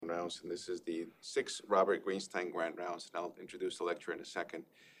Rounds, and this is the 6th Robert Greenstein Grand Rounds, and I'll introduce the lecture in a second.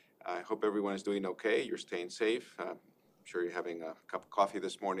 I hope everyone is doing okay. You're staying safe. I'm sure you're having a cup of coffee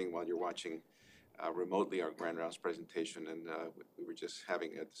this morning while you're watching remotely our Grand Rounds presentation, and we were just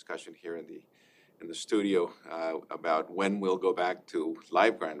having a discussion here in the studio about when we'll go back to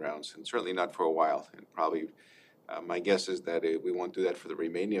live Grand Rounds, and certainly not for a while, and probably my guess is that we won't do that for the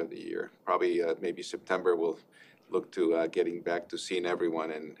remainder of the year. Probably maybe September we'll look to getting back to seeing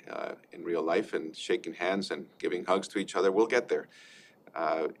everyone in real life and shaking hands and giving hugs to each other. We'll get there.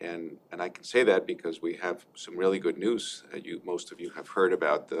 And I can say that because we have some really good news. Most of you have heard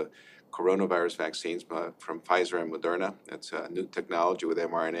about the coronavirus vaccines from Pfizer and Moderna. It's a new technology with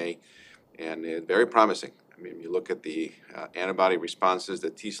mRNA, and very promising. I mean, you look at the antibody responses, the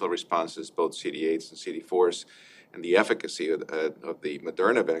T-cell responses, both CD8s and CD4s, and the efficacy of the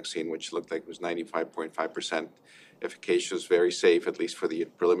Moderna vaccine, which looked like it was 95.5% efficacious, very safe, at least for the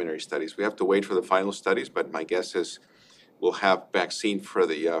preliminary studies. We have to wait for the final studies, but my guess is we'll have vaccine for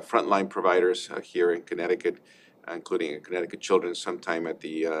the frontline providers here in Connecticut, including Connecticut Children's, sometime at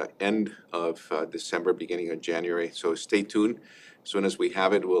the end of December, beginning of January. So stay tuned. As soon as we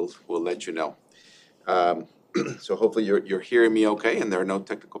have it, we'll let you know. So hopefully you're hearing me okay, and there are no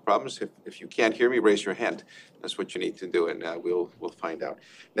technical problems. If you can't hear me, raise your hand. That's what you need to do, and we'll find out.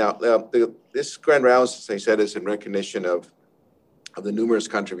 Now, this Grand Rounds, as I said, is in recognition of the numerous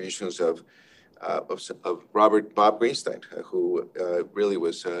contributions of Bob Greenstein, who really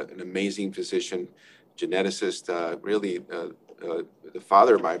was an amazing physician, geneticist, really the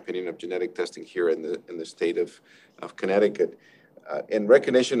father, in my opinion, of genetic testing here in the state of Connecticut. In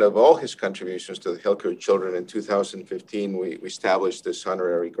recognition of all his contributions to the healthcare of children, in 2015, we established this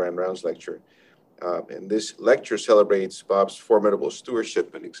honorary Grand Rounds lecture. And this lecture celebrates Bob's formidable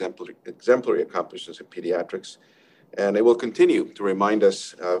stewardship and exemplary accomplishments in pediatrics. And it will continue to remind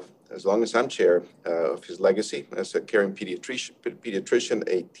us of, as long as I'm chair, of his legacy as a caring pediatrician,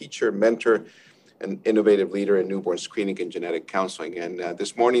 a teacher, mentor, an innovative leader in newborn screening and genetic counseling. And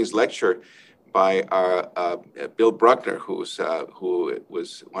this morning's lecture by Bill Bruckner, who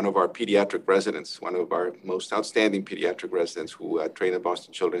was one of our pediatric residents, one of our most outstanding pediatric residents who trained at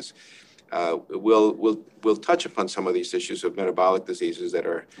Boston Children's, will touch upon some of these issues of metabolic diseases that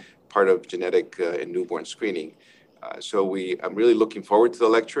are part of genetic and newborn screening. So I'm really looking forward to the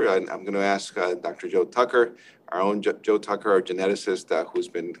lecture. I'm going to ask Dr. Joe Tucker, our own Joe Tucker, our geneticist, who's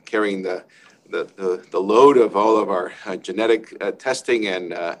been carrying the load of all of our genetic testing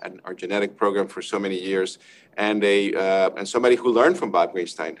and our genetic program for so many years, and somebody who learned from Bob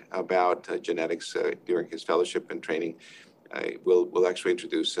Greenstein about genetics during his fellowship and training. We'll actually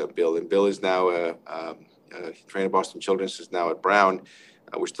introduce Bill, and Bill is now he trained at Boston Children's, is now at Brown.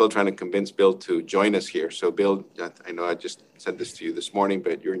 We're still trying to convince Bill to join us here. So Bill, I know I just said this to you this morning,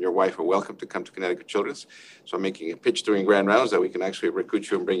 but you and your wife are welcome to come to Connecticut Children's. So I'm making a pitch during Grand Rounds that we can actually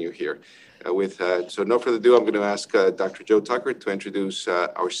recruit you and bring you here. So no further ado, I'm going to ask Dr. Joe Tucker to introduce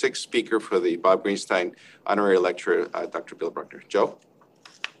our sixth speaker for the Bob Greenstein Honorary Lecture, Dr. Bill Bruckner. Joe?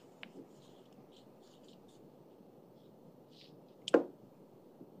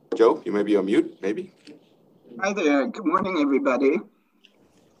 Joe, you may be on mute, maybe. Hi there. Good morning, everybody.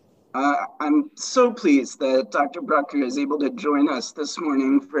 I'm so pleased that Dr. Bruckner is able to join us this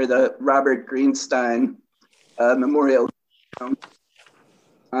morning for the Robert Greenstein Memorial.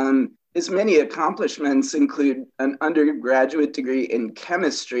 His many accomplishments include an undergraduate degree in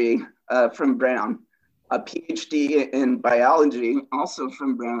chemistry from Brown, a PhD in biology, also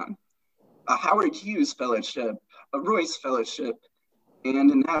from Brown, a Howard Hughes Fellowship, a Royce Fellowship,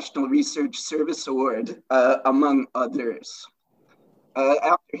 and a National Research Service Award, among others.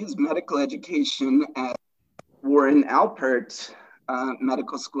 After his medical education at Warren Alpert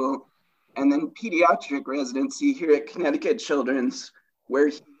Medical School, and then pediatric residency here at Connecticut Children's, where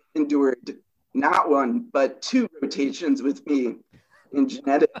he endured not one, but 2 rotations with me in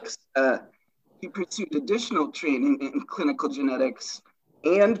genetics. He pursued additional training in clinical genetics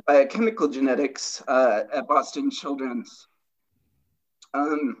and biochemical genetics at Boston Children's.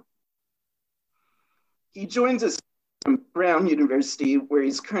 He joins us from Brown University, where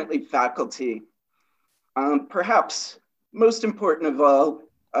he's currently faculty. Perhaps most important of all,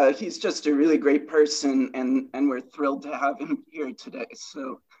 he's just a really great person, and we're thrilled to have him here today.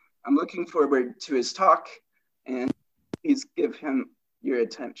 So I'm looking forward to his talk, and please give him your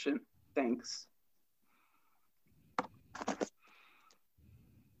attention. Thanks.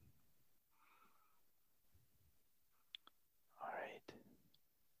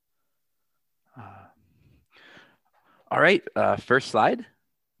 All right, first slide.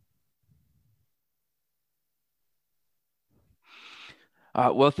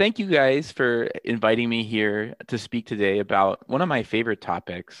 Well, thank you guys for inviting me here to speak today about one of my favorite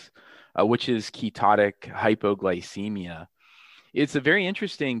topics, which is ketotic hypoglycemia. It's a very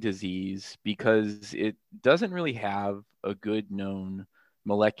interesting disease because it doesn't really have a good known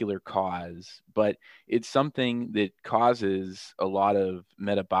molecular cause, but it's something that causes a lot of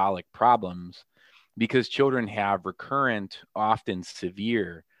metabolic problems because children have recurrent, often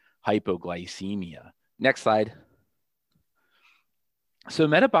severe hypoglycemia. Next slide. So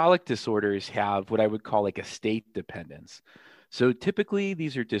metabolic disorders have what I would call like a state dependence. So typically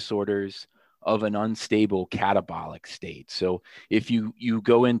these are disorders of an unstable catabolic state. So if you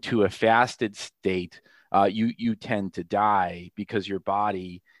go into a fasted state, you tend to die because your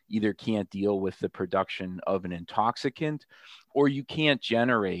body either can't deal with the production of an intoxicant or you can't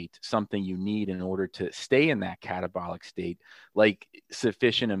generate something you need in order to stay in that catabolic state, like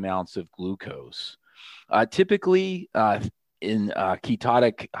sufficient amounts of glucose. Typically, in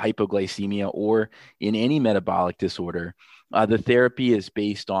ketotic hypoglycemia or in any metabolic disorder, the therapy is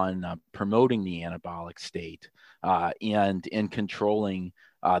based on promoting the anabolic state and controlling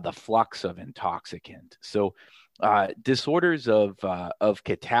the flux of intoxicant. So disorders of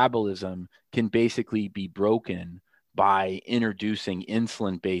catabolism can basically be broken by introducing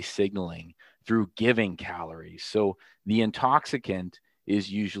insulin-based signaling through giving calories. So the intoxicant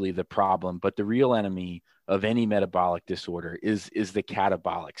is usually the problem, but the real enemy of any metabolic disorder is the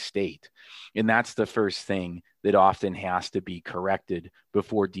catabolic state. And that's the first thing that often has to be corrected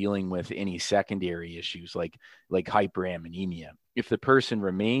before dealing with any secondary issues like hyperammonemia. If the person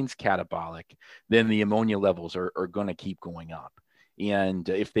remains catabolic, then the ammonia levels are going to keep going up. And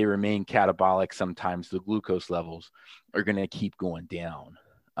if they remain catabolic, sometimes the glucose levels are going to keep going down.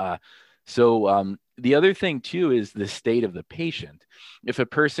 So the other thing too is the state of the patient. If a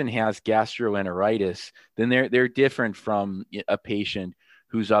person has gastroenteritis, then they're different from a patient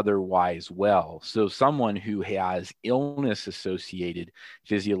who's otherwise well. So someone who has illness associated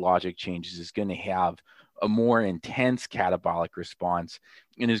physiologic changes is going to have a more intense catabolic response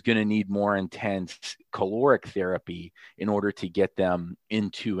and is going to need more intense caloric therapy in order to get them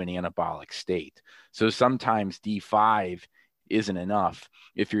into an anabolic state. So sometimes D5 isn't enough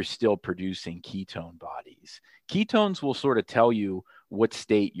if you're still producing ketone bodies. Ketones will sort of tell you what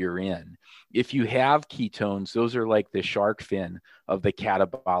state you're in. If you have ketones, those are like the shark fin of the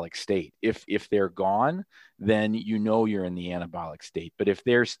catabolic state. If they're gone, then you know you're in the anabolic state. But if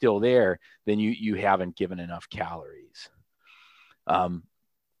they're still there, then you haven't given enough calories.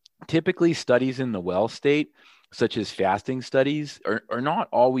 Typically, studies in the well state, such as fasting studies, are not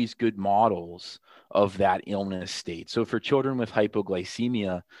always good models of that illness state. So for children with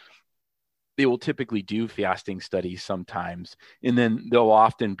hypoglycemia, they will typically do fasting studies sometimes, and then they'll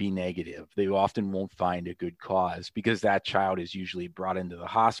often be negative. They often won't find a good cause because that child is usually brought into the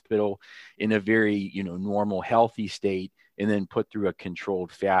hospital in a very, normal, healthy state, and then put through a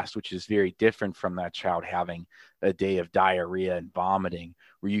controlled fast, which is very different from that child having a day of diarrhea and vomiting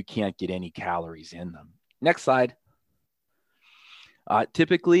where you can't get any calories in them. Next slide.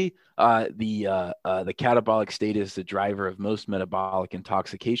 Typically, the catabolic state is the driver of most metabolic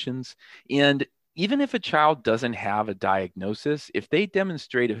intoxications. And even if a child doesn't have a diagnosis, if they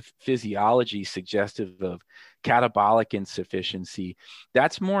demonstrate a physiology suggestive of catabolic insufficiency,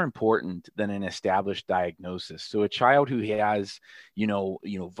 that's more important than an established diagnosis. So a child who has,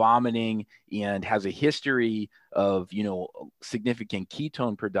 vomiting and has a history of, significant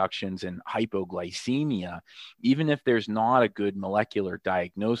ketone productions and hypoglycemia, even if there's not a good molecular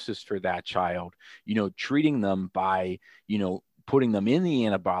diagnosis for that child, treating them by, putting them in the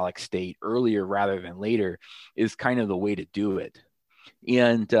anabolic state earlier rather than later is kind of the way to do it.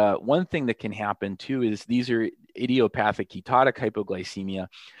 And one thing that can happen too is these are idiopathic ketotic hypoglycemia,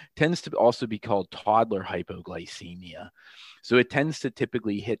 tends to also be called toddler hypoglycemia. So it tends to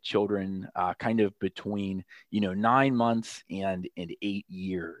typically hit children kind of between 9 months and 8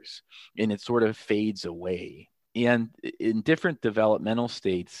 years, and it sort of fades away. And in different developmental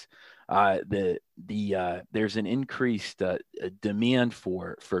states, there's an increased demand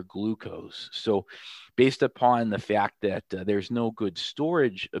for glucose. So, based upon the fact that there's no good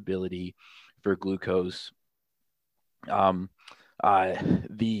storage ability for glucose, um,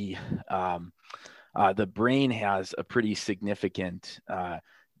 the brain has a pretty significant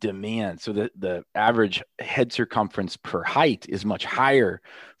demand. So the average head circumference per height is much higher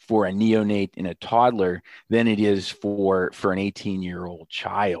for a neonate and a toddler than it is for an 18-year-old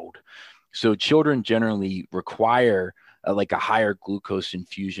child. So children generally require like a higher glucose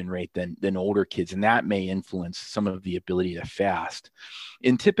infusion rate than older kids, and that may influence some of the ability to fast.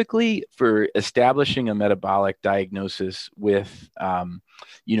 And typically, for establishing a metabolic diagnosis with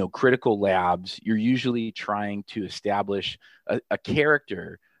critical labs, you're usually trying to establish a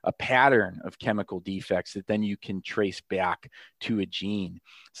character, a pattern of chemical defects that then you can trace back to a gene.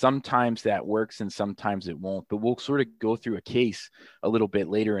 Sometimes that works and sometimes it won't, but we'll sort of go through a case a little bit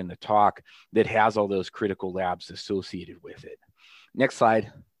later in the talk that has all those critical labs associated with it. Next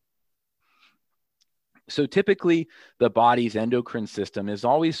slide. So typically, the body's endocrine system is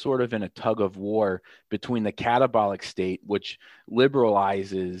always sort of in a tug of war between the catabolic state, which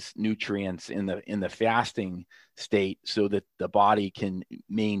liberalizes nutrients in the fasting state so that the body can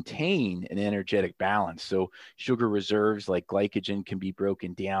maintain an energetic balance. So sugar reserves like glycogen can be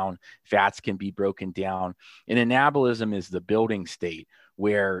broken down, fats can be broken down, and anabolism is the building state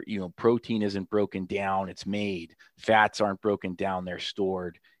where protein isn't broken down, it's made. Fats aren't broken down, they're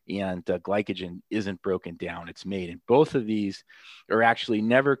stored. And glycogen isn't broken down, it's made. And both of these are actually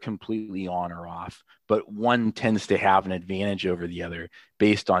never completely on or off, but one tends to have an advantage over the other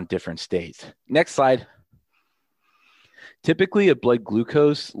based on different states. Next slide. Typically, a blood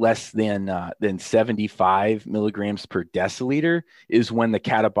glucose less than 75 milligrams per deciliter is when the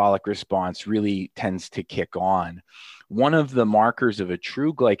catabolic response really tends to kick on. One of the markers of a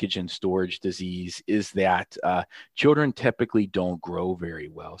true glycogen storage disease is that children typically don't grow very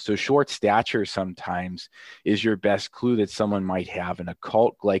well. So short stature sometimes is your best clue that someone might have an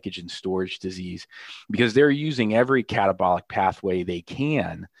occult glycogen storage disease, because they're using every catabolic pathway they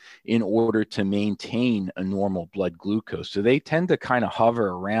can in order to maintain a normal blood glucose. So they tend to kind of hover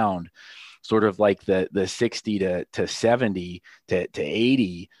around sort of like the 60 to 70 to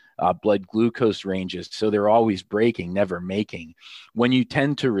 80 blood glucose ranges. So they're always breaking, never making. When you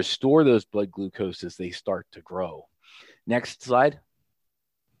tend to restore those blood glucoses, they start to grow. Next slide.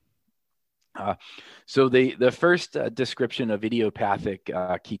 So the first description of idiopathic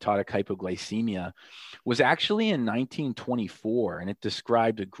ketotic hypoglycemia was actually in 1924, and it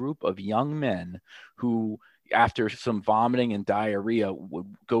described a group of young men who, after some vomiting and diarrhea, would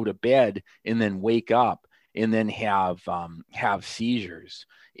go to bed and then wake up and then have seizures.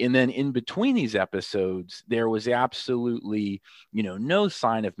 And then in between these episodes, there was absolutely, no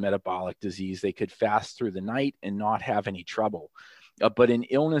sign of metabolic disease. They could fast through the night and not have any trouble. But in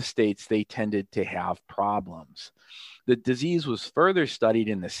illness states, they tended to have problems. The disease was further studied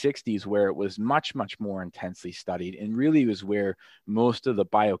in the 60s, where it was much, much more intensely studied, and really was where most of the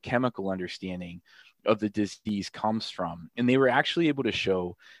biochemical understanding of the disease comes from. And they were actually able to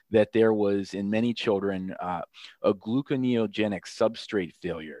show that there was, in many children, a gluconeogenic substrate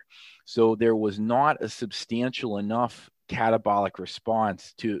failure. So there was not a substantial enough catabolic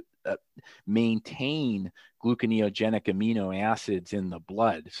response to maintain gluconeogenic amino acids in the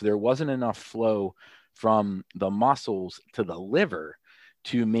blood. So there wasn't enough flow from the muscles to the liver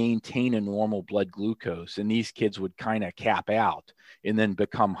to maintain a normal blood glucose. And these kids would kind of cap out and then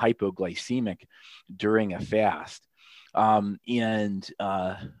become hypoglycemic during a fast.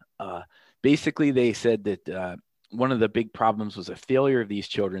 Basically, they said that one of the big problems was a failure of these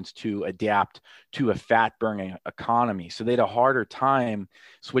children to adapt to a fat burning economy. So they had a harder time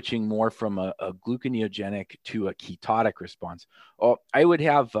switching more from a gluconeogenic to a ketotic response. Oh, I would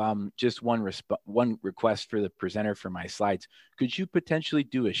have just one request for the presenter for my slides. Could you potentially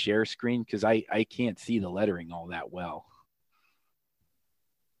do a share screen? Because I can't see the lettering all that well.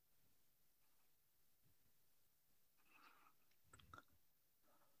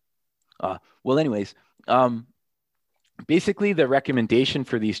 Well, anyways, basically, the recommendation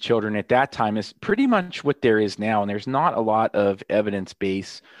for these children at that time is pretty much what there is now. And there's not a lot of evidence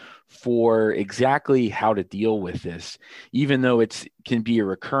base for exactly how to deal with this, even though it can be a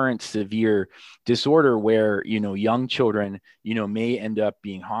recurrent severe disorder where, young children, may end up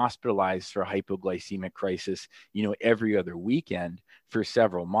being hospitalized for a hypoglycemic crisis, every other weekend for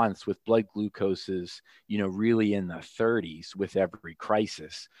several months, with blood glucoses, really in the 30s with every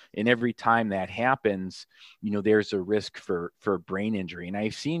crisis. And every time that happens, there's a risk for brain injury. And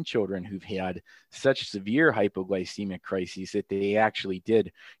I've seen children who've had such severe hypoglycemic crises that they actually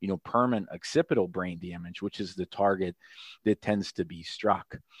did, permanent occipital brain damage, which is the target that tends to be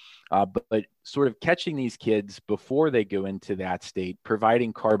struck. But sort of catching these kids before they go into that state,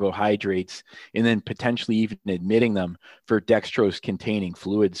 providing carbohydrates, and then potentially even admitting them for dextrose-containing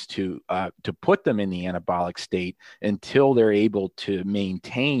fluids to put them in the anabolic state until they're able to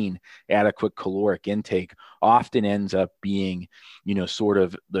maintain adequate caloric intake, often ends up being, sort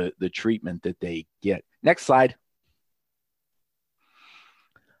of the treatment that they get. Next slide.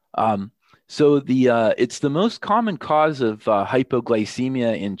 So it's the most common cause of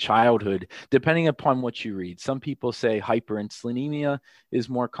hypoglycemia in childhood, depending upon what you read. Some people say hyperinsulinemia is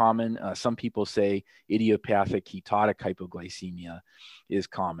more common. Some people say idiopathic ketotic hypoglycemia is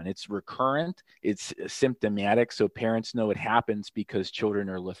common. It's recurrent. It's symptomatic, so parents know it happens because children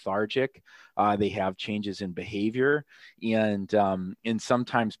are lethargic. They have changes in behavior, and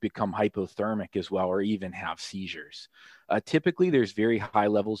sometimes become hypothermic as well, or even have seizures. Typically, there's very high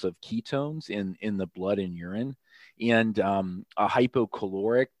levels of ketones in the blood and urine, and a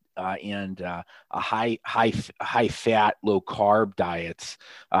hypocaloric and a high fat, low carb diets,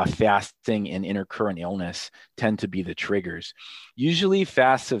 fasting and intercurrent illness tend to be the triggers. Usually,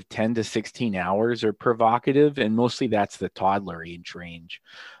 fasts of 10 to 16 hours are provocative, and mostly that's the toddler age range.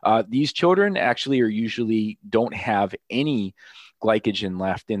 These children actually usually don't have any glycogen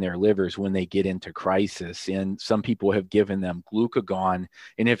left in their livers when they get into crisis. And some people have given them glucagon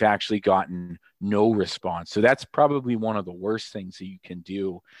and have actually gotten no response. So that's probably one of the worst things that you can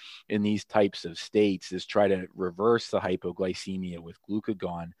do in these types of states, is try to reverse the hypoglycemia with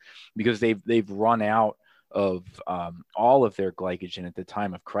glucagon, because they've run out of all of their glycogen at the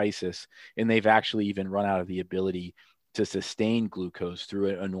time of crisis, and they've actually even run out of the ability to sustain glucose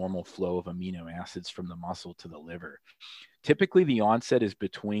through a normal flow of amino acids from the muscle to the liver. Typically, the onset is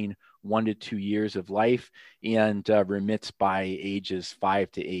between 1 to 2 years of life, and remits by ages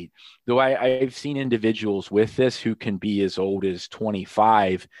 5 to 8. Though I've seen individuals with this who can be as old as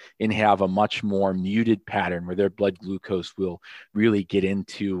 25 and have a much more muted pattern where their blood glucose will really get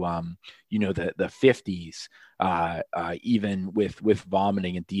into the 50s, even with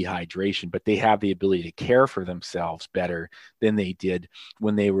vomiting and dehydration, but they have the ability to care for themselves better than they did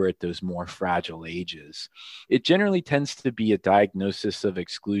when they were at those more fragile ages. It generally tends to be a diagnosis of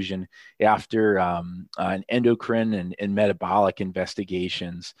exclusion after an endocrine and metabolic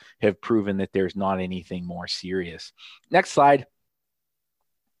investigations have proven that there's not anything more serious. Next slide.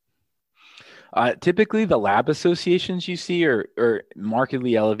 Typically, the lab associations you see are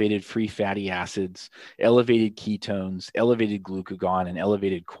markedly elevated free fatty acids, elevated ketones, elevated glucagon, and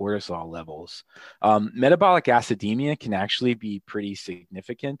elevated cortisol levels. Metabolic acidemia can actually be pretty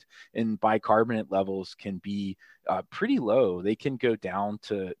significant, and bicarbonate levels can be pretty low. They can go down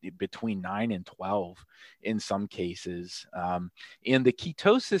to between 9 and 12 in some cases. And the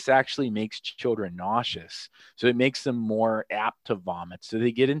ketosis actually makes children nauseous. So it makes them more apt to vomit. So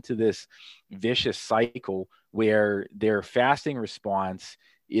they get into this vicious cycle where their fasting response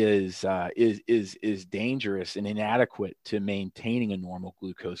is dangerous and inadequate to maintaining a normal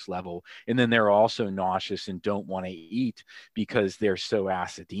glucose level. And then they're also nauseous and don't want to eat because they're so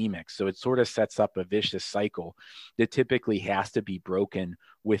acidemic. So it sort of sets up a vicious cycle that typically has to be broken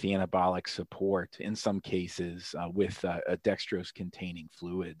with anabolic support, in some cases with dextrose containing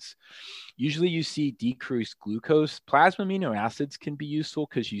fluids. Usually you see decreased glucose. Plasma amino acids can be useful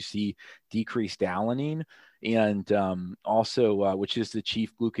because you see decreased alanine, and also, which is the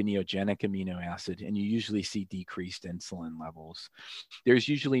chief gluconeogenic amino acid, and you usually see decreased insulin levels. There's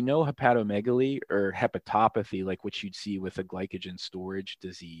usually no hepatomegaly or hepatopathy like what you'd see with a glycogen storage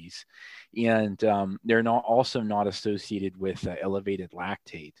disease, and they're also not associated with elevated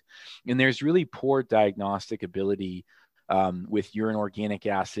lactate. And there's really poor diagnostic ability with urine organic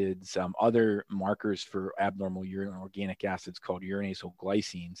acids, other markers for abnormal urine organic acids called urinacyl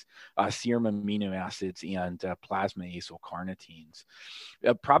glycines, serum amino acids, and plasma acylcarnitines.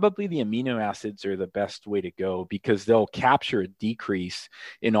 Probably the amino acids are the best way to go because they'll capture a decrease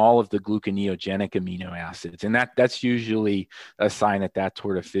in all of the gluconeogenic amino acids. And that's usually a sign that that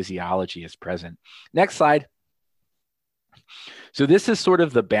sort of physiology is present. Next slide. So this is sort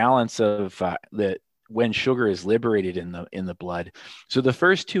of the balance of when sugar is liberated in the blood. So the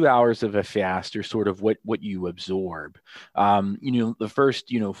first 2 hours of a fast are sort of what you absorb. The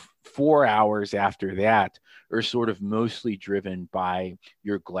first 4 hours after that are sort of mostly driven by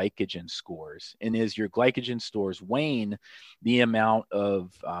your glycogen scores. And as your glycogen stores wane, the amount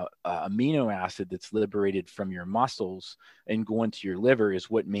of amino acid that's liberated from your muscles and going to your liver is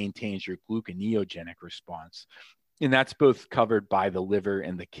what maintains your gluconeogenic response. And that's both covered by the liver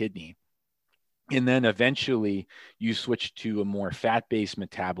and the kidney. And then eventually you switch to a more fat-based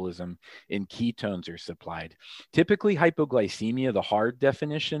metabolism and ketones are supplied. Typically hypoglycemia, the hard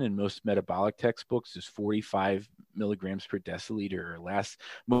definition in most metabolic textbooks, is 45 milligrams per deciliter or less.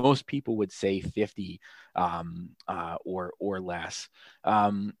 Most people would say 50 or less.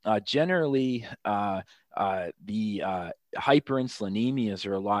 Generally, the hyperinsulinemias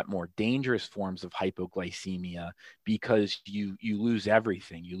are a lot more dangerous forms of hypoglycemia because you lose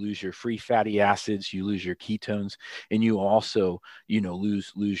everything. You lose your free fatty acids, you lose your ketones, and you also,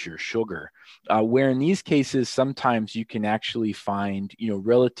 lose your sugar. Where in these cases, sometimes you can actually find,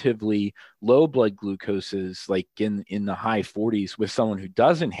 relatively low blood glucoses, like in the high 40s, with someone who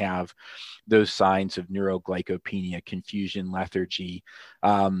doesn't have those signs of neuroglycopenia, confusion, lethargy,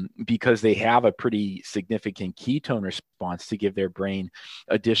 because they have a pretty significant ketone response to give their brain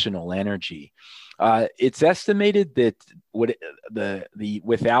additional energy. It's estimated that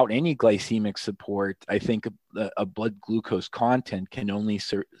without any glycemic support, I think a blood glucose content can only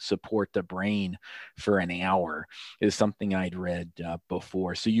support the brain for an hour, is something I'd read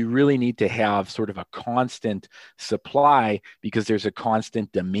before. So you really need to have sort of a constant supply, because there's a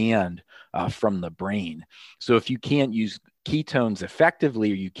constant demand from the brain. So if you can't use ketones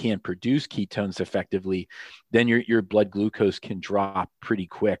effectively, or you can't produce ketones effectively, then your blood glucose can drop pretty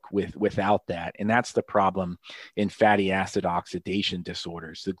quick without that. And that's the problem in fatty acid oxidation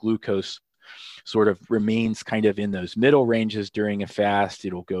disorders. The glucose sort of remains kind of in those middle ranges during a fast.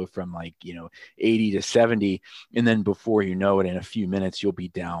 It'll go from 80 to 70. And then before you know it, in a few minutes, you'll be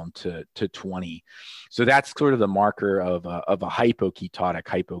down to 20. So that's sort of the marker of a hypoketotic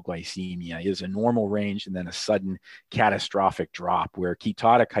hypoglycemia, is a normal range and then a sudden catastrophic drop, where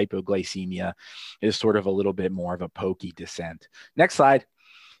ketotic hypoglycemia is sort of a little bit more of a pokey descent. Next slide.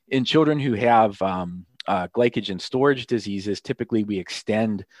 In children who have glycogen storage diseases, typically we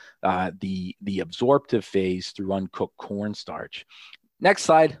extend the absorptive phase through uncooked cornstarch. Next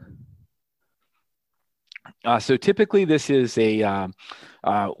slide. So typically this is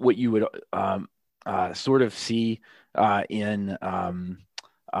what you would sort of see in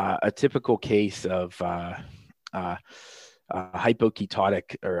a typical case of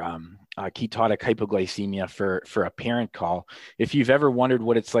hypoketotic or ketotic hypoglycemia for a parent call. If you've ever wondered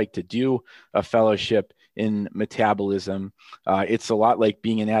what it's like to do a fellowship in metabolism, it's a lot like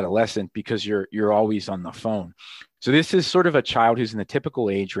being an adolescent, because you're always on the phone. So this is sort of a child who's in the typical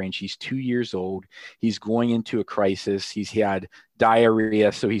age range. He's 2 years old. He's going into a crisis. He's had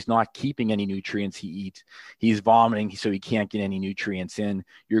diarrhea, so he's not keeping any nutrients he eats. He's vomiting, so he can't get any nutrients in.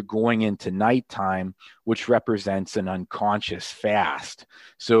 You're going into nighttime, which represents an unconscious fast.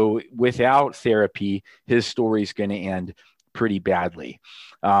 So without therapy, his story is going to end pretty badly.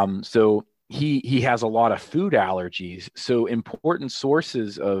 So he has a lot of food allergies. So important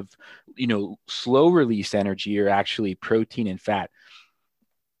sources of, slow release energy are actually protein and fat.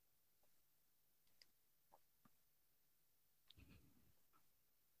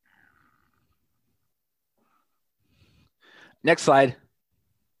 Next slide.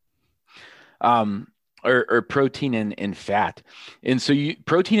 Or protein and fat. And so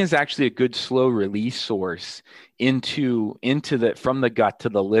protein is actually a good slow release source into from the gut to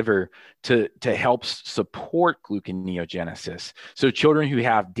the liver to help support gluconeogenesis. So children who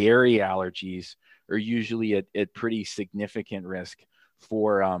have dairy allergies are usually at pretty significant risk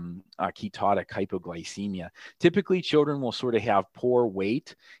for ketotic hypoglycemia. Typically, children will sort of have poor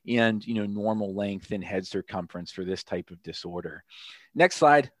weight and normal length and head circumference for this type of disorder. Next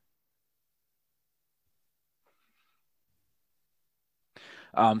slide.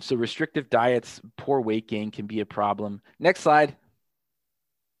 So restrictive diets, poor weight gain can be a problem. Next slide.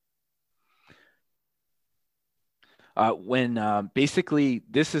 Basically,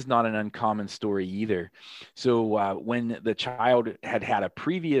 this is not an uncommon story either. So when the child had a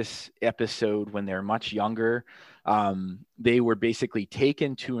previous episode when they're much younger, they were basically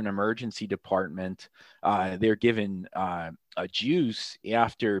taken to an emergency department. They're given a juice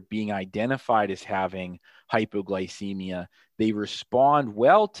after being identified as having hypoglycemia. They respond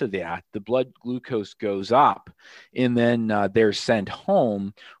well to that. The blood glucose goes up, and then they're sent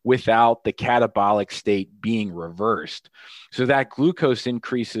home without the catabolic state being reversed. So that glucose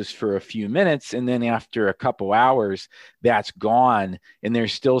increases for a few minutes, and then after a couple hours, that's gone, and they're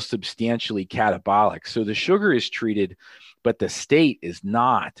still substantially catabolic. So the sugar is treated, but the state is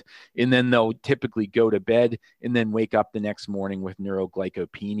not. And then they'll typically go to bed and then wake up the next morning with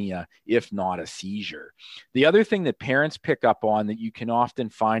neuroglycopenia, if not a seizure. The other thing that parents pick up on that you can often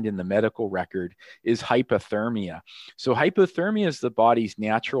find in the medical record is hypothermia. So hypothermia is the body's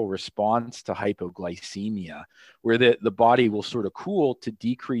natural response to hypoglycemia, where the body will sort of cool to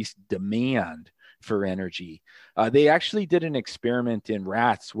decrease demand for energy. They actually did an experiment in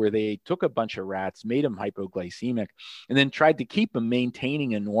rats where they took a bunch of rats, made them hypoglycemic, and then tried to keep them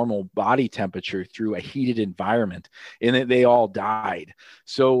maintaining a normal body temperature through a heated environment, and they all died.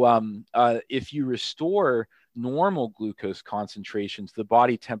 So if you restore normal glucose concentrations, the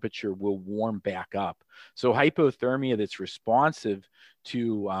body temperature will warm back up. So hypothermia that's responsive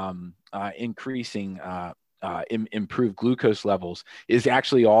to increasing improved glucose levels is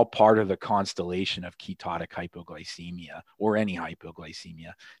actually all part of the constellation of ketotic hypoglycemia or any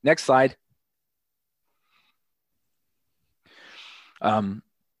hypoglycemia. Next slide. So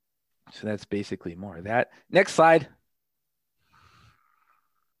that's basically more of that. Next slide.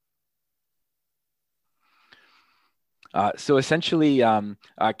 So essentially,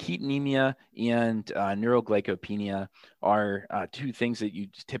 ketonemia and neuroglycopenia are two things that you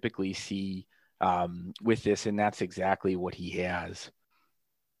typically see with this, and that's exactly what he has.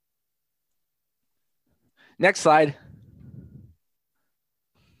 Next slide.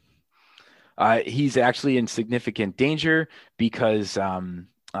 He's actually in significant danger because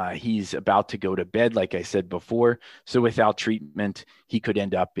he's about to go to bed, like I said before. So without treatment, he could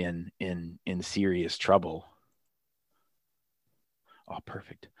end up in serious trouble. Oh,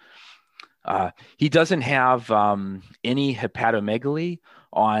 perfect. He doesn't have any hepatomegaly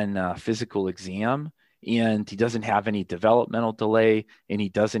on physical exam, and he doesn't have any developmental delay, and he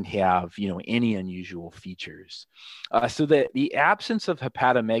doesn't have, any unusual features. So the absence of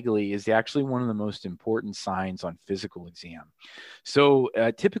hepatomegaly is actually one of the most important signs on physical exam. So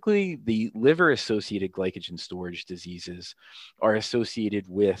typically, the liver-associated glycogen storage diseases are associated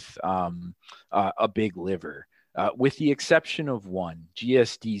with a big liver. With the exception of one,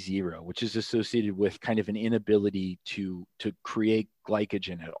 GSD0, which is associated with kind of an inability to create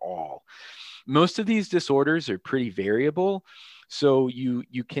glycogen at all. Most of these disorders are pretty variable. So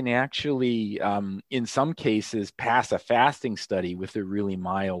you can actually, in some cases, pass a fasting study with a really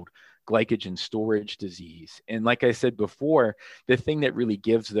mild glycogen storage disease. And like I said before, the thing that really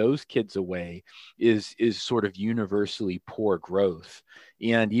gives those kids away is sort of universally poor growth.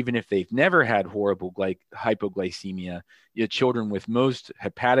 And even if they've never had horrible hypoglycemia, children with most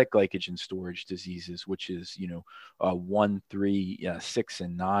hepatic glycogen storage diseases, which is 1, 3, 6,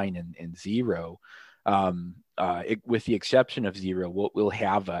 and 9, and 0, with the exception of 0, we'll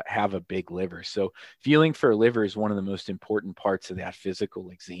have a big liver. So feeling for a liver is one of the most important parts of that physical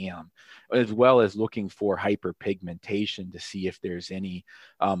exam, as well as looking for hyperpigmentation to see if there's any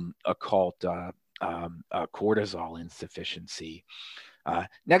occult cortisol insufficiency.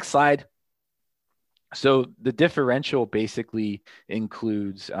 Next slide. So the differential basically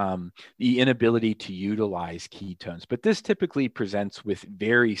includes the inability to utilize ketones, but this typically presents with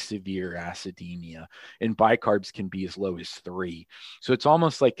very severe acidemia, and bicarbs can be as low as 3. So it's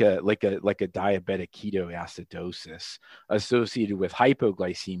almost like a diabetic ketoacidosis associated with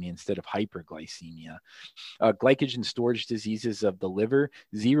hypoglycemia instead of hyperglycemia. Glycogen storage diseases of the liver,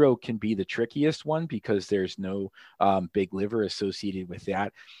 0 can be the trickiest one because there's no big liver associated with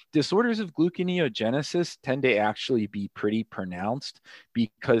that. Disorders of gluconeogenesis tend to actually be pretty pronounced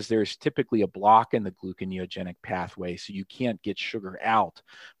because there's typically a block in the gluconeogenic pathway, so you can't get sugar out,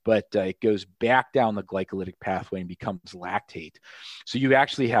 but it goes back down the glycolytic pathway and becomes lactate. So you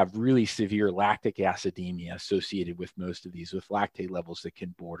actually have really severe lactic acidemia associated with most of these, with lactate levels that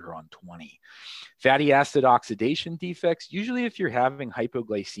can border on 20. Fatty acid oxidation defects, usually if you're having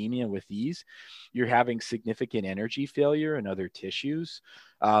hypoglycemia with these, you're having significant energy failure in other tissues.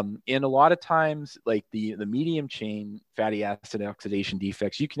 And a lot of times, like the medium chain fatty acid oxidation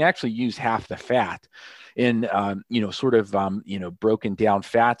defects, you can actually use half the fat. And, broken down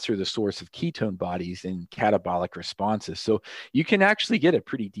fats are the source of ketone bodies in catabolic responses. So you can actually get a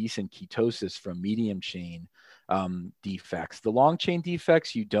pretty decent ketosis from medium chain defects. The long chain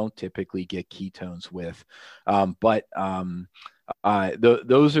defects, you don't typically get ketones with, but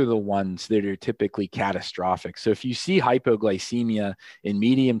those are the ones that are typically catastrophic. So if you see hypoglycemia in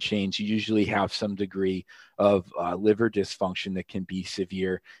medium chains, you usually have some degree of liver dysfunction that can be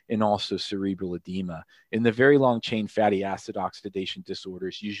severe, and also cerebral edema. In the very long chain fatty acid oxidation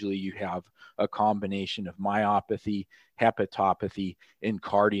disorders, usually you have a combination of myopathy, hepatopathy, and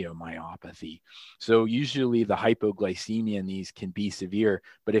cardiomyopathy. So usually the hypoglycemia in these can be severe,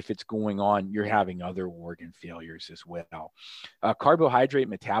 but if it's going on, you're having other organ failures as well. Carbohydrate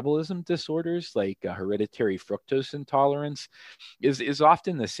metabolism disorders like hereditary fructose intolerance is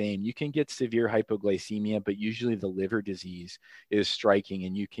often the same. You can get severe hypoglycemia, but usually the liver disease is striking,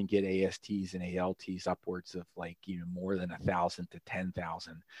 and you can get ASTs and ALTs upwards of more than 1,000 to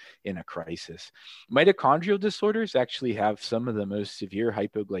 10,000 in a crisis. Mitochondrial disorders actually have some of the most severe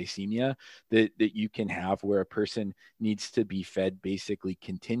hypoglycemia that you can have, where a person needs to be fed basically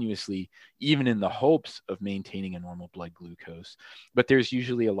continuously, even in the hopes of maintaining a normal blood glucose. glucose. But there's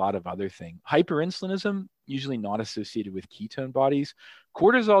usually a lot of other things. Hyperinsulinism, usually not associated with ketone bodies.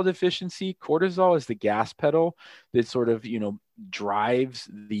 Cortisol deficiency, cortisol is the gas pedal that sort of, drives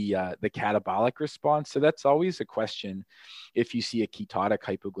the catabolic response. So that's always a question if you see a ketotic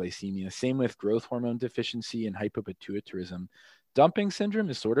hypoglycemia. Same with growth hormone deficiency and hypopituitarism. Dumping syndrome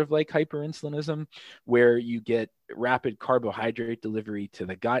is sort of like hyperinsulinism, where you get rapid carbohydrate delivery to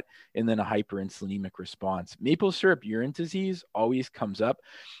the gut and then a hyperinsulinemic response. Maple syrup urine disease always comes up.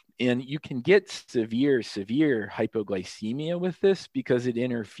 And you can get severe hypoglycemia with this because it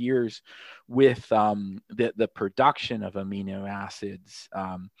interferes with the production of amino acids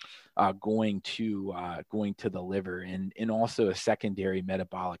going to the liver, and also a secondary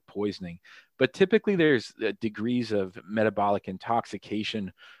metabolic poisoning. But typically there's degrees of metabolic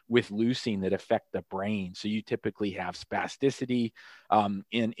intoxication with leucine that affect the brain. So you typically have spasticity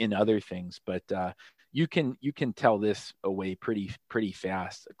in other things, but you can tell this away pretty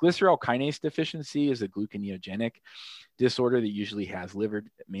fast. Glycerol kinase deficiency is a gluconeogenic disorder that usually has liver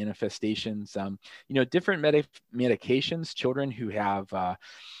manifestations. Different medications, children who have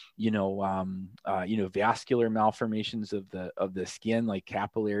vascular malformations of the skin, like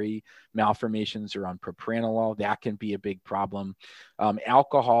capillary malformations, or on propranolol, that can be a big problem.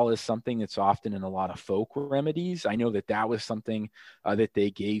 Alcohol is something that's often in a lot of folk remedies. I know that was something that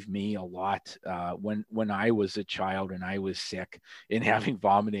they gave me a lot when I was a child and I was sick and having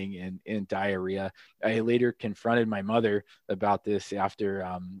vomiting and diarrhea. I later confronted my mother about this after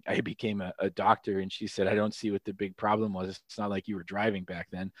I became a doctor, and she said, "I don't see what the big problem was. It's not like you were driving back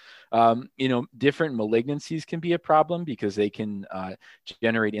then." Different malignancies can be a problem because they can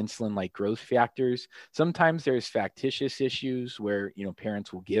generate insulin-like growth factors. Sometimes there's factitious issues where,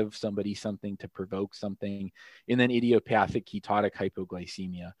 parents will give somebody something to provoke something. And then idiopathic ketotic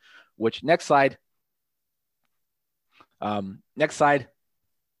hypoglycemia, which next slide.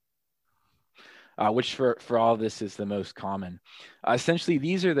 Which for all this is the most common. Essentially,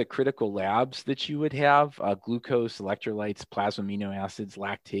 these are the critical labs that you would have: glucose, electrolytes, plasma amino acids,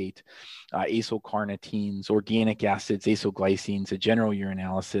 lactate, acylcarnitines, organic acids, acylglycines, a general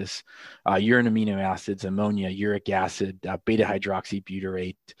urinalysis, urine amino acids, ammonia, uric acid, beta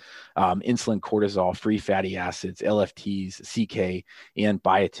hydroxybutyrate, insulin, cortisol, free fatty acids, LFTs, CK, and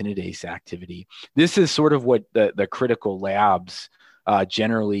biotinidase activity. This is sort of what the critical labs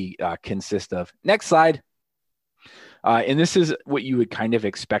generally consist of. Next slide. And this is what you would kind of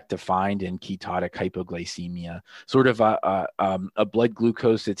expect to find in ketotic hypoglycemia, sort of a blood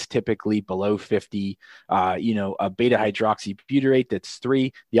glucose that's typically below 50, a beta hydroxybutyrate that's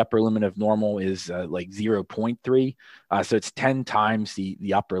 3. The upper limit of normal is like 0.3. So it's 10 times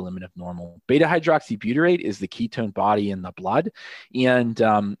the upper limit of normal. Beta hydroxybutyrate is the ketone body in the blood, and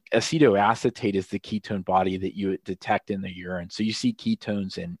acetoacetate is the ketone body that you detect in the urine. So you see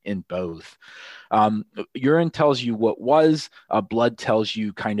ketones in both. Urine tells you what was, blood tells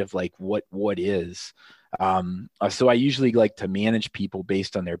you kind of like what is. So I usually like to manage people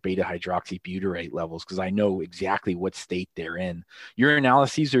based on their beta hydroxybutyrate levels because I know exactly what state they're in.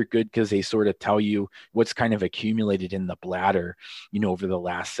 Urinalyses are good because they sort of tell you what's kind of accumulated in the bladder, over the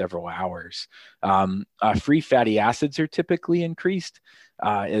last several hours. Free fatty acids are typically increased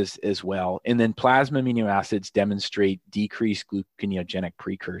as well. And then plasma amino acids demonstrate decreased gluconeogenic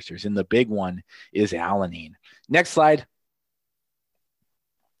precursors. And the big one is alanine. Next slide.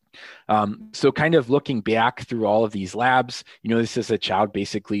 So kind of looking back through all of these labs, this is a child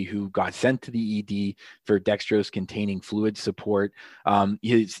basically who got sent to the ED for dextrose containing fluid support.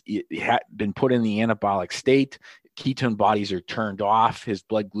 He had been put in the anabolic state. Ketone bodies are turned off. His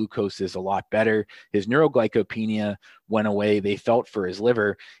blood glucose is a lot better. His neuroglycopenia went away. They felt for his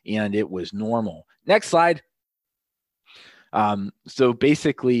liver and it was normal. Next slide. So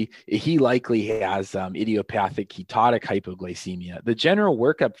basically, he likely has idiopathic ketotic hypoglycemia. The general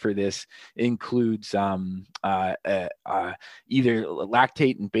workup for this includes either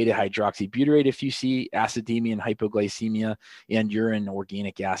lactate and beta hydroxybutyrate if you see acidemia and hypoglycemia, and urine,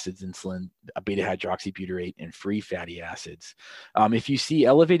 organic acids, insulin, beta hydroxybutyrate, and free fatty acids. If you see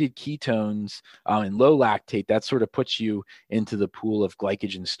elevated ketones and low lactate, that sort of puts you into the pool of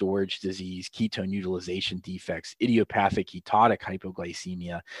glycogen storage disease, ketone utilization defects, idiopathic ketotic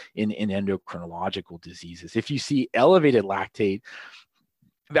hypoglycemia, in endocrinological diseases. If you see elevated lactate,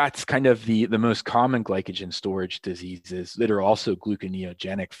 that's kind of the most common glycogen storage diseases that are also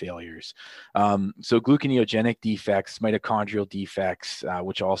gluconeogenic failures. So gluconeogenic defects, mitochondrial defects,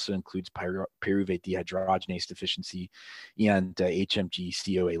 which also includes pyruvate dehydrogenase deficiency, and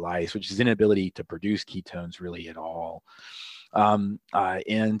HMG-CoA lyase, which is inability to produce ketones really at all.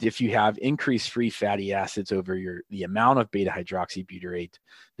 And if you have increased free fatty acids over the amount of beta hydroxybutyrate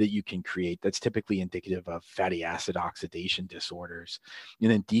that you can create, that's typically indicative of fatty acid oxidation disorders.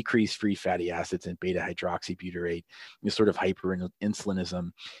 And then decreased free fatty acids and beta hydroxybutyrate is sort of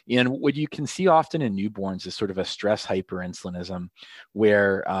hyperinsulinism. And what you can see often in newborns is sort of a stress hyperinsulinism,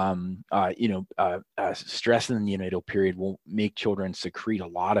 where stress in the neonatal period will make children secrete a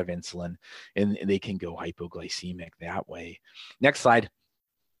lot of insulin, and they can go hypoglycemic that way. Next slide.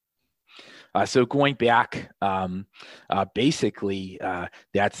 So going back, basically,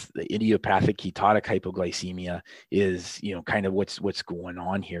 that's the idiopathic ketotic hypoglycemia is, kind of what's going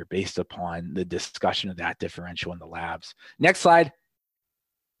on here based upon the discussion of that differential in the labs. Next slide.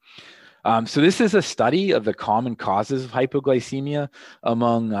 So this is a study of the common causes of hypoglycemia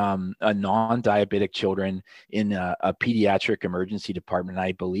among non-diabetic children in a pediatric emergency department,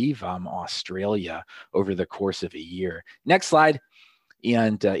 I believe, Australia, over the course of a year. Next slide.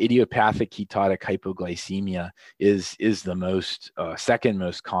 And idiopathic ketotic hypoglycemia is the second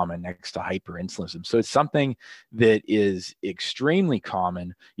most common next to hyperinsulinism. So it's something that is extremely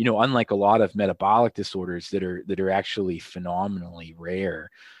common, unlike a lot of metabolic disorders that are actually phenomenally rare.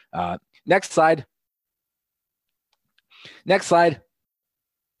 Next slide. Next slide.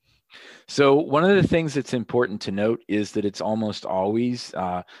 So one of the things that's important to note is that it's almost always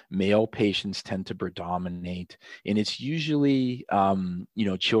male patients tend to predominate, and it's usually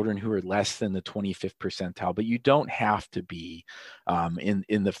children who are less than the 25th percentile, but you don't have to be in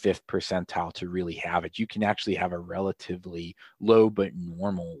the 5th percentile to really have it. You can actually have a relatively low but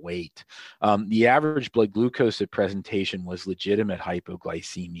normal weight. The average blood glucose at presentation was legitimate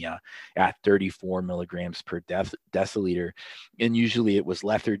hypoglycemia at 34 milligrams per deciliter, and usually it was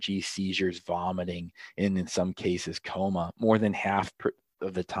lethargy, seizures, vomiting, and in some cases coma. More than half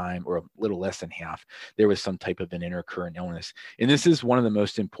of the time, or a little less than half, there was some type of an intercurrent illness. And this is one of the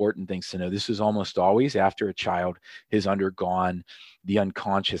most important things to know. This is almost always after a child has undergone the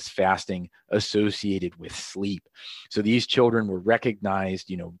unconscious fasting associated with sleep. So these children were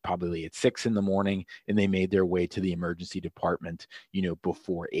recognized, probably at 6 in the morning, and they made their way to the emergency department,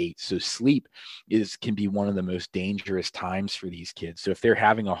 before 8. So sleep can be one of the most dangerous times for these kids. So if they're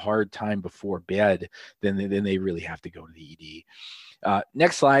having a hard time before bed, then they really have to go to the ED.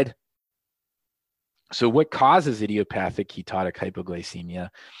 Next slide. So what causes idiopathic ketotic hypoglycemia?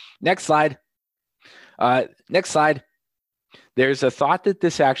 Next slide. Next slide. There's a thought that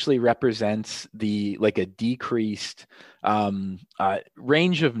this actually represents a decreased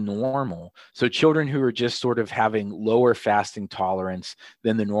range of normal. So children who are just sort of having lower fasting tolerance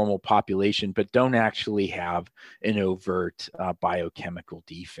than the normal population, but don't actually have an overt biochemical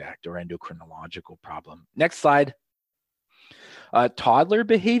defect or endocrinological problem. Next slide. Toddler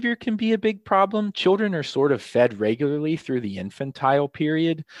behavior can be a big problem. Children are sort of fed regularly through the infantile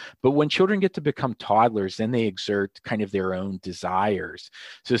period, but when children get to become toddlers, then they exert kind of their own desires.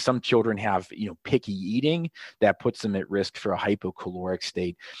 So some children have, picky eating that puts them at risk for a hypocaloric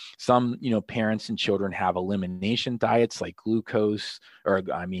state. Some, parents and children have elimination diets like glucose, or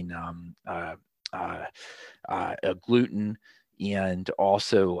gluten, and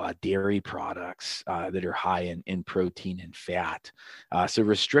also dairy products that are high in protein and fat. So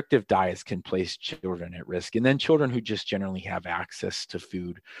restrictive diets can place children at risk. And then children who just generally have access to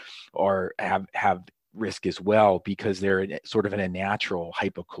food or have risk as well, because they're sort of in a natural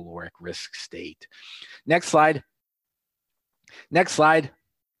hypocaloric risk state. Next slide. Next slide.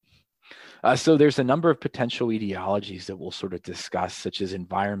 So there's a number of potential etiologies that we'll sort of discuss, such as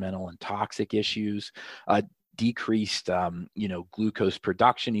environmental and toxic issues, decreased, glucose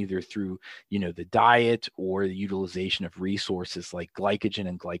production, either through, the diet or the utilization of resources like glycogen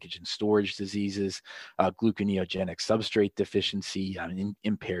and glycogen storage diseases, gluconeogenic substrate deficiency,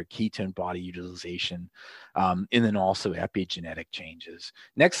 impaired ketone body utilization, and then also epigenetic changes.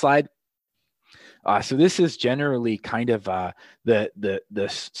 Next slide. So this is generally kind of the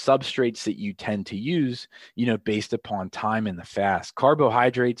substrates that you tend to use, based upon time in the fast.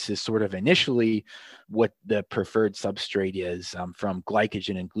 Carbohydrates is sort of initially what the preferred substrate is, from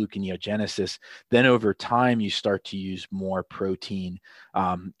glycogen and gluconeogenesis. Then over time, you start to use more protein,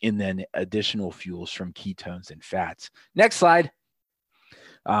 and then additional fuels from ketones and fats. Next slide.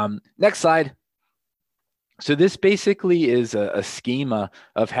 Next slide. So this basically is a schema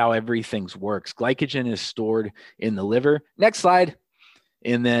of how everything works. Glycogen is stored in the liver. Next slide.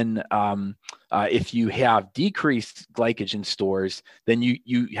 And then if you have decreased glycogen stores, then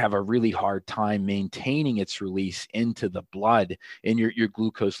you have a really hard time maintaining its release into the blood, and your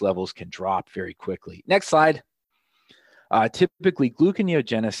glucose levels can drop very quickly. Next slide. Typically,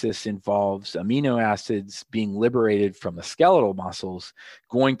 gluconeogenesis involves amino acids being liberated from the skeletal muscles,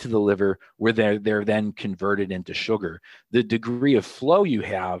 going to the liver, where they're then converted into sugar. The degree of flow you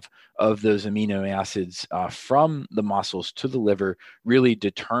have of those amino acids from the muscles to the liver really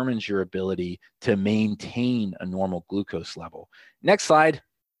determines your ability to maintain a normal glucose level. Next slide.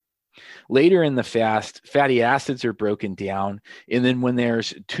 Later in the fast, fatty acids are broken down. And then when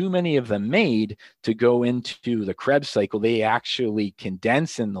there's too many of them made to go into the Krebs cycle, they actually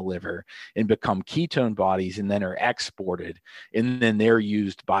condense in the liver and become ketone bodies and then are exported. And then they're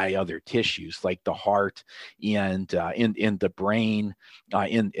used by other tissues like the heart and in the brain,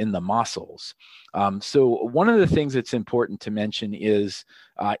 in the muscles. So one of the things that's important to mention is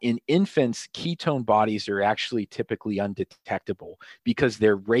in infants, ketone bodies are actually typically undetectable because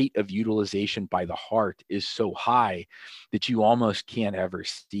their rate of utilization by the heart is so high that you almost can't ever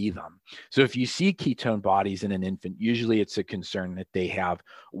see them. So if you see ketone bodies in an infant, usually it's a concern that they have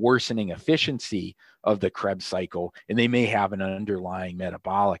worsening efficiency of the Krebs cycle, and they may have an underlying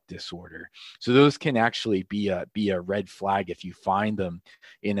metabolic disorder. So those can actually be a red flag if you find them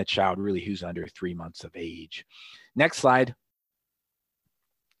in a child really who's under 3 months of age. Next slide.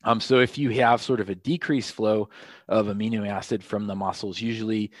 So if you have sort of a decreased flow of amino acid from the muscles,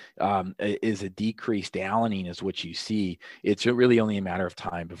 usually is a decreased alanine is what you see. It's really only a matter of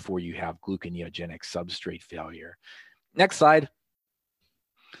time before you have gluconeogenic substrate failure. Next slide.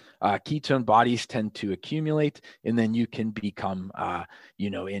 Ketone bodies tend to accumulate, and then you can become,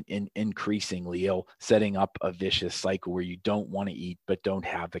 increasingly ill, setting up a vicious cycle where you don't want to eat but don't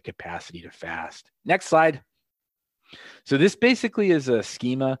have the capacity to fast. Next slide. So this basically is a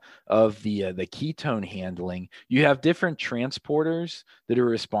schema of the ketone handling. You have different transporters that are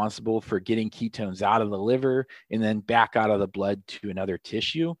responsible for getting ketones out of the liver and then back out of the blood to another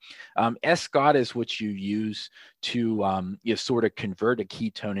tissue. SCOT is what you use to sort of convert a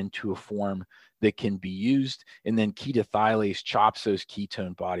ketone into a form that can be used, and then ketothiolase chops those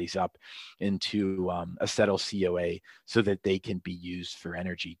ketone bodies up into acetyl-CoA so that they can be used for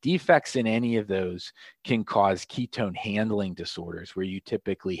energy. Defects in any of those can cause ketone handling disorders, where you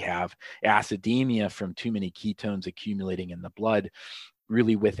typically have acidemia from too many ketones accumulating in the blood,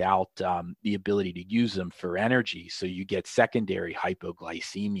 really without the ability to use them for energy. So you get secondary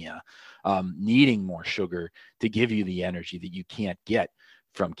hypoglycemia, needing more sugar to give you the energy that you can't get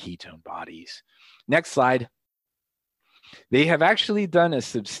from ketone bodies. Next slide. They have actually done a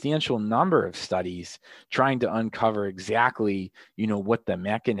substantial number of studies trying to uncover exactly, what the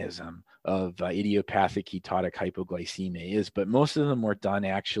mechanism of idiopathic ketotic hypoglycemia is, but most of them were done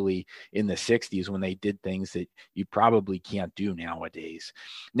actually in the 60s when they did things that you probably can't do nowadays.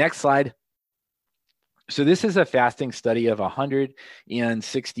 Next slide. So this is a fasting study of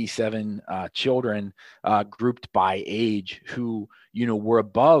 167 children grouped by age who, were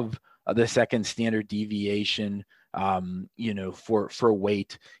above the second standard deviation, for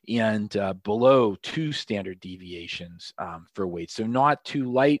weight, and below 2 standard deviations for weight. So not too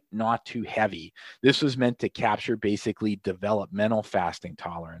light, not too heavy. This was meant to capture basically developmental fasting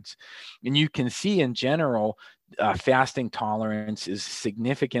tolerance. And you can see in general, fasting tolerance is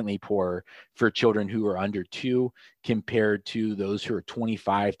significantly poorer for children who are under 2 compared to those who are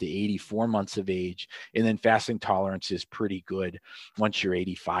 25 to 84 months of age. And then fasting tolerance is pretty good once you're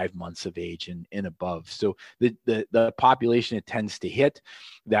 85 months of age and above. So the population it tends to hit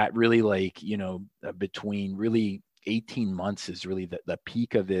that really between really 18 months is really the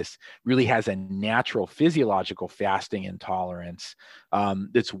peak of this, really has a natural physiological fasting intolerance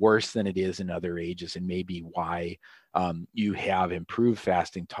that's worse than it is in other ages, and maybe why you have improved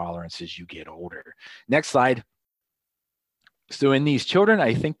fasting tolerance as you get older. Next slide. So in these children,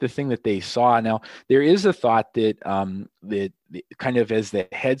 I think the thing that they saw, now there is a thought that that kind of as the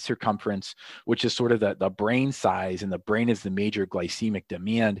head circumference, which is sort of the brain size, and the brain is the major glycemic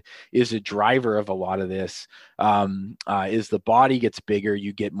demand, is a driver of a lot of this. As the body gets bigger,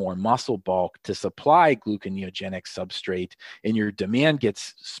 you get more muscle bulk to supply gluconeogenic substrate, and your demand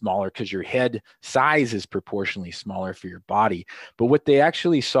gets smaller because your head size is proportionally smaller for your body. But what they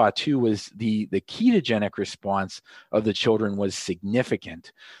actually saw too was the ketogenic response of the children was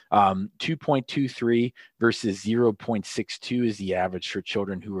significant. 2.23 versus 0.62 is the average for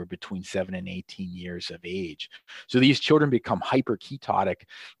children who are between 7 and 18 years of age. So these children become hyperketotic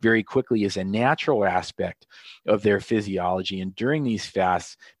very quickly as a natural aspect of their physiology, and during these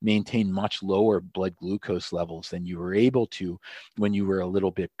fasts maintain much lower blood glucose levels than you were able to when you were a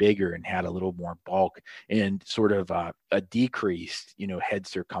little bit bigger and had a little more bulk and sort of a decreased head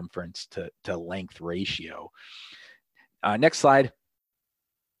circumference to length ratio. Next slide.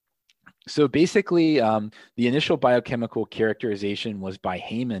 So basically, the initial biochemical characterization was by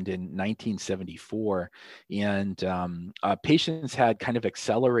Haymond in 1974, and patients had kind of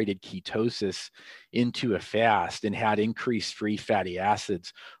accelerated ketosis into a fast and had increased free fatty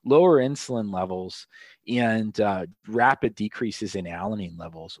acids, lower insulin levels, and rapid decreases in alanine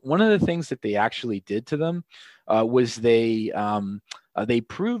levels. One of the things that they actually did to them was they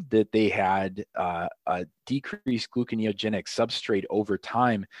proved that they had a decreased gluconeogenic substrate over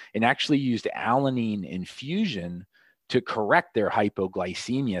time and actually used alanine infusion to correct their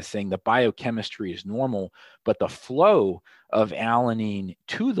hypoglycemia, saying the biochemistry is normal, but the flow of alanine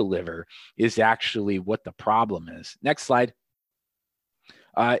to the liver is actually what the problem is. Next slide.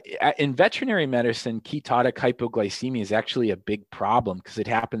 In veterinary medicine, ketotic hypoglycemia is actually a big problem because it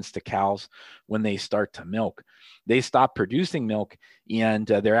happens to cows when they start to milk. They stop producing milk and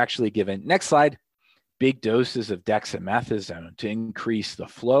they're actually given, next slide, big doses of dexamethasone to increase the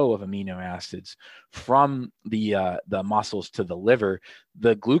flow of amino acids from the muscles to the liver.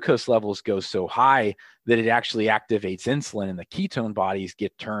 The glucose levels go so high that it actually activates insulin and the ketone bodies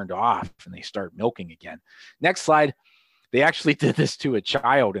get turned off and they start milking again. Next slide. They actually did this to a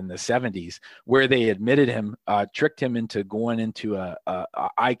child in the 70s where they admitted him, tricked him into going into a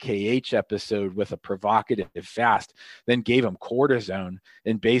IKH episode with a provocative fast, then gave him cortisone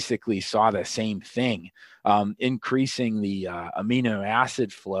and basically saw the same thing, increasing the amino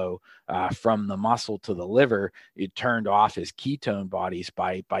acid flow from the muscle to the liver. It turned off his ketone bodies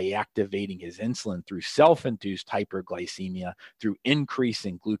by activating his insulin through self-induced hyperglycemia through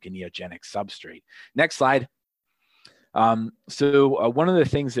increasing gluconeogenic substrate. Next slide. One of the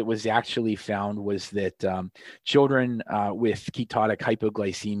things that was actually found was that children with ketotic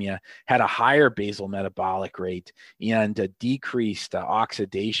hypoglycemia had a higher basal metabolic rate and a decreased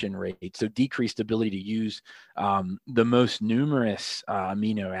oxidation rate, so decreased ability to use the most numerous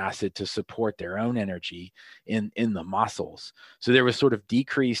amino acid to support their own energy in the muscles. So there was sort of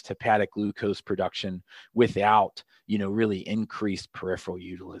decreased hepatic glucose production without, really increased peripheral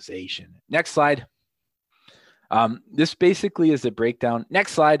utilization. Next slide. This basically is a breakdown,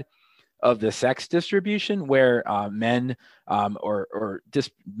 next slide, of the sex distribution where men or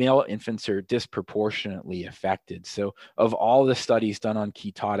male infants are disproportionately affected. So of all the studies done on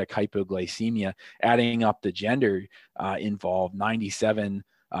ketotic hypoglycemia, adding up the gender involved 97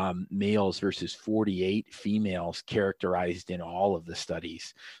 males versus 48 females characterized in all of the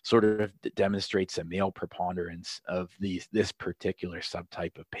studies, sort of demonstrates a male preponderance of this particular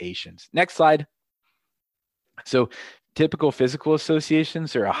subtype of patients. Next slide. So typical physical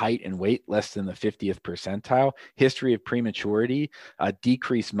associations are a height and weight less than the 50th percentile, history of prematurity,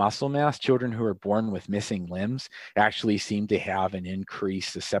 decreased muscle mass. Children who are born with missing limbs actually seem to have an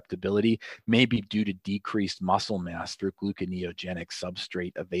increased susceptibility, maybe due to decreased muscle mass through gluconeogenic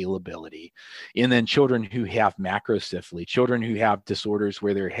substrate availability. And then children who have macrocephaly, children who have disorders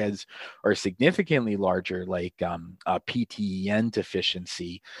where their heads are significantly larger, like PTEN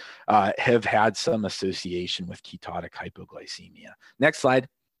deficiency, have had some association with ketotic hypoglycemia. Next slide.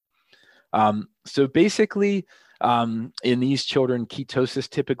 So basically, in these children, ketosis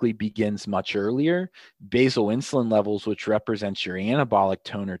typically begins much earlier. Basal insulin levels, which represents your anabolic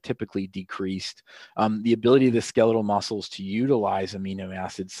tone, are typically decreased. The ability of the skeletal muscles to utilize amino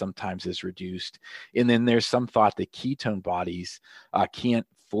acids sometimes is reduced. And then there's some thought that ketone bodies can't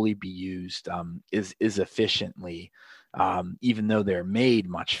fully be used as efficiently, even though they're made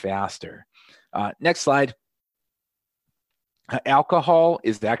much faster. Next slide. Alcohol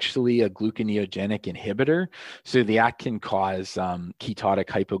is actually a gluconeogenic inhibitor, so that can cause ketotic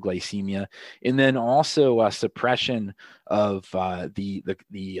hypoglycemia, and then also suppression of the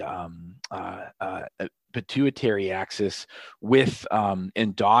pituitary axis with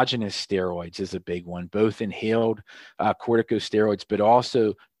endogenous steroids is a big one, both inhaled corticosteroids, but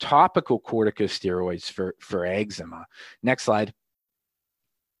also topical corticosteroids for eczema. Next slide.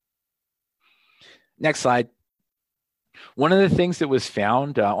 Next slide. One of the things that was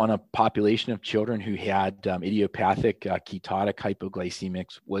found on a population of children who had idiopathic ketotic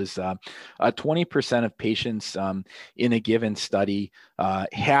hypoglycemics was 20% of patients in a given study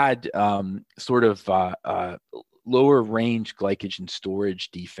had sort of lower range glycogen storage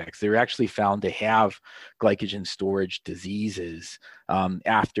defects. They were actually found to have glycogen storage diseases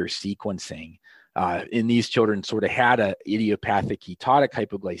after sequencing. And these children sort of had an idiopathic ketotic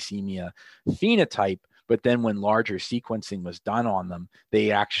hypoglycemia phenotype, but then when larger sequencing was done on them,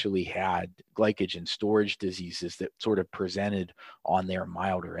 they actually had glycogen storage diseases that sort of presented on their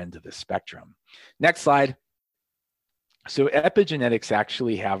milder end of the spectrum. Next slide. So epigenetics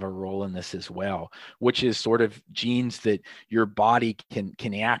actually have a role in this as well, which is sort of genes that your body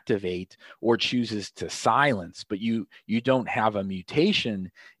can activate or chooses to silence, but you don't have a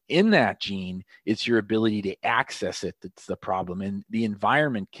mutation in that gene. It's your ability to access it that's the problem, and the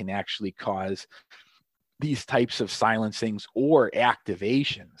environment can actually cause these types of silencings or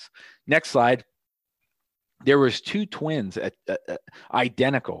activations. Next slide. There was two twins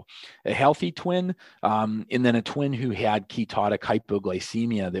identical, a healthy twin, and then a twin who had ketotic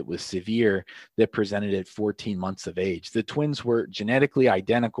hypoglycemia that was severe that presented at 14 months of age. The twins were genetically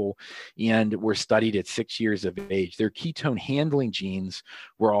identical and were studied at 6 years of age. Their ketone handling genes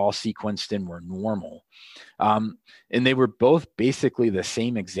were all sequenced and were normal. And they were both basically the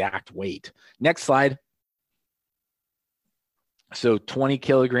same exact weight. Next slide. So 20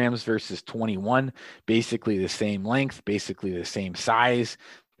 kilograms versus 21, basically the same length, basically the same size,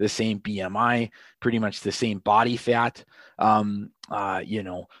 the same BMI, pretty much the same body fat, almost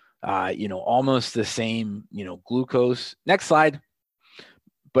the same, glucose. Next slide.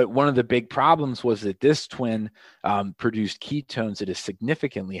 But one of the big problems was that this twin produced ketones at a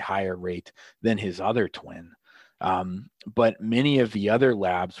significantly higher rate than his other twin. But many of the other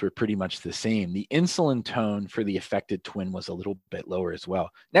labs were pretty much the same. The insulin tone for the affected twin was a little bit lower as well.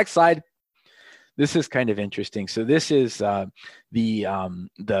 Next slide. This is kind of interesting. So this is the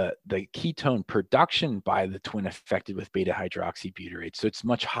ketone production by the twin affected with beta hydroxybutyrate. So it's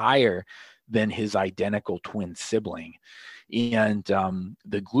much higher than his identical twin sibling. And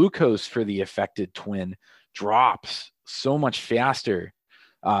the glucose for the affected twin drops so much faster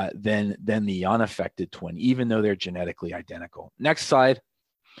than the unaffected twin, even though they're genetically identical. Next slide.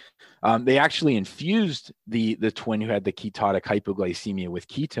 They actually infused the twin who had the ketotic hypoglycemia with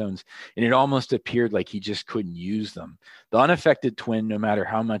ketones, and it almost appeared like he just couldn't use them. The unaffected twin, no matter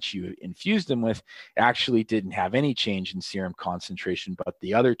how much you infused him with, actually didn't have any change in serum concentration, but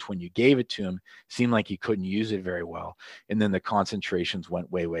the other twin, you gave it to him, seemed like he couldn't use it very well. And then the concentrations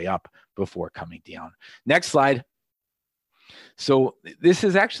went way, way up before coming down. Next slide. So this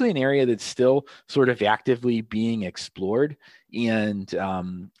is actually an area that's still sort of actively being explored. And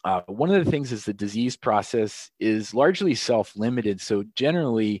one of the things is the disease process is largely self-limited. So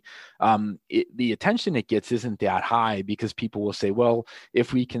generally, the attention it gets isn't that high because people will say, well,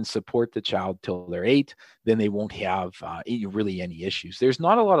 if we can support the child till they're 8, then they won't have really any issues. There's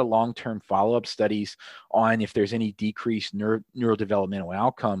not a lot of long-term follow-up studies on if there's any decreased neurodevelopmental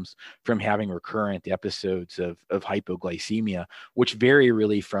outcomes from having recurrent episodes of hypoglycemia, which vary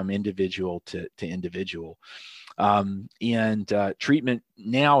really from individual to individual. Treatment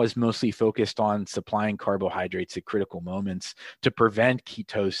now is mostly focused on supplying carbohydrates at critical moments to prevent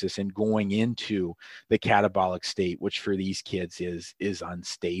ketosis and going into the catabolic state, which for these kids is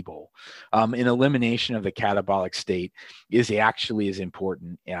unstable. An elimination of the catabolic state is actually as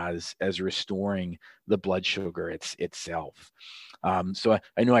important as restoring the blood sugar itself. So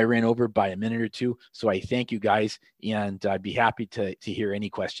I know I ran over by a minute or two, so I thank you guys, and I'd be happy to hear any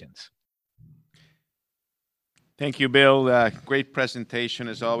questions. Thank you, Bill. Great presentation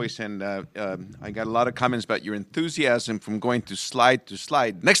as always, and I got a lot of comments about your enthusiasm from going to slide to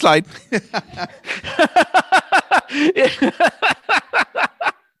slide. Next slide.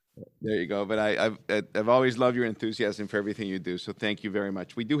 There you go. But I've always loved your enthusiasm for everything you do. So thank you very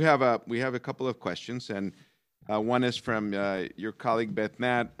much. We have a couple of questions, and one is from your colleague Beth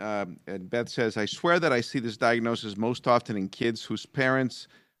Nat. And Beth says, "I swear that I see this diagnosis most often in kids whose parents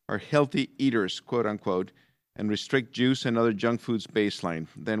are healthy eaters, quote unquote, and restrict juice and other junk foods baseline.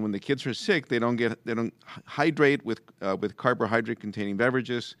 Then when the kids are sick, they don't hydrate with carbohydrate-containing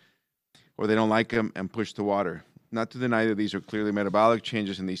beverages, or they don't like them and push the water. Not to deny that these are clearly metabolic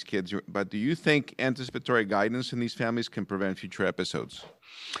changes in these kids, but do you think anticipatory guidance in these families can prevent future episodes?"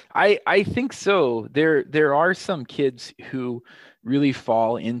 I think so. There are some kids who really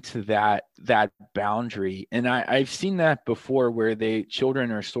fall into that boundary, and I've seen that before where children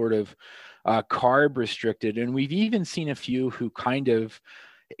are sort of carb restricted, and we've even seen a few who kind of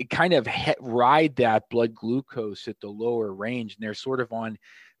ride that blood glucose at the lower range, and they're sort of on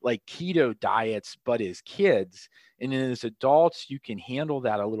like keto diets, but as kids. And then as adults, you can handle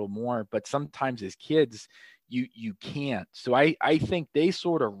that a little more, but sometimes as kids, you can't. So I think they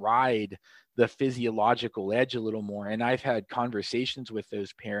sort of ride the physiological edge a little more. And I've had conversations with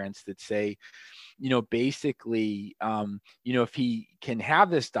those parents that say, basically, if he can have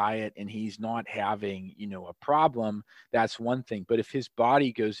this diet and he's not having, a problem, that's one thing. But if his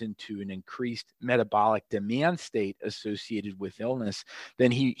body goes into an increased metabolic demand state associated with illness,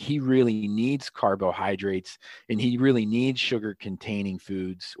 then he really needs carbohydrates, and he really needs sugar containing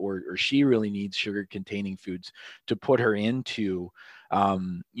foods, or she really needs sugar containing foods to put her into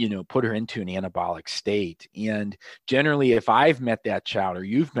an anabolic state. And generally, if I've met that child or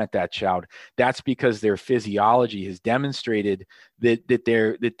you've met that child, that's because their physiology has demonstrated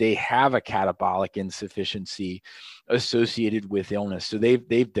that they have a catabolic insufficiency associated with illness. So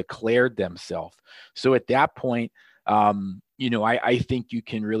they've declared themselves. So at that point, I think you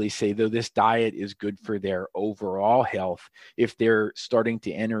can really say, though this diet is good for their overall health, if they're starting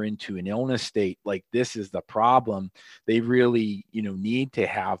to enter into an illness state, like this is the problem, they really, need to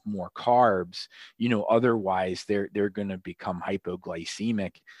have more carbs, otherwise they're going to become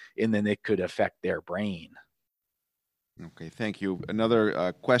hypoglycemic, and then it could affect their brain. Okay, thank you.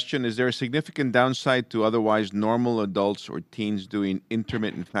 Another question: is there a significant downside to otherwise normal adults or teens doing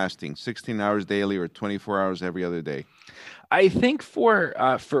intermittent fasting, 16 hours daily or 24 hours every other day? I think for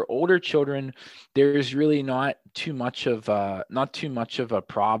older children, there's really not too much of a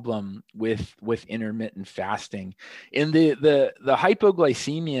problem with intermittent fasting. And the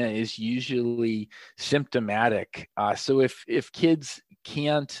hypoglycemia is usually symptomatic. So if kids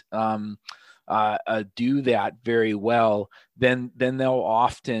can't do that very well, then they'll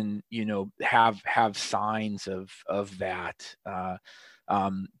often have signs of that.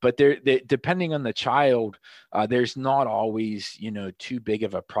 But depending on the child, there's not always too big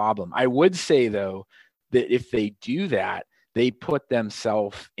of a problem. I would say though that if they do that, they put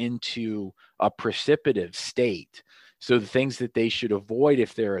themselves into a precipitative state. So the things that they should avoid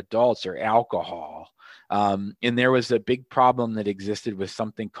if they're adults are alcohol. And there was a big problem that existed with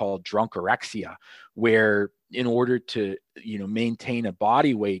something called drunkorexia, where in order to maintain a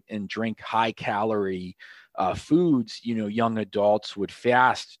body weight and drink high calorie foods, young adults would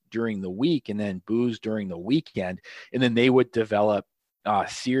fast during the week and then booze during the weekend, and then they would develop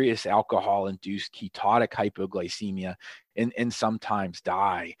serious alcohol-induced ketotic hypoglycemia and sometimes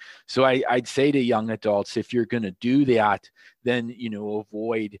die. So I'd say to young adults, if you're going to do that, then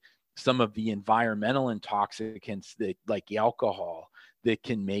avoid some of the environmental intoxicants that, like alcohol, that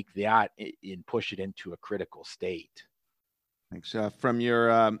can make that and push it into a critical state. Thanks. From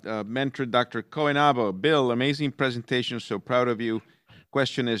your mentor, Dr. Koinabo. Bill, amazing presentation. So proud of you.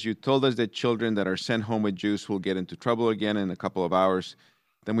 Question is, you told us that children that are sent home with juice will get into trouble again in a couple of hours.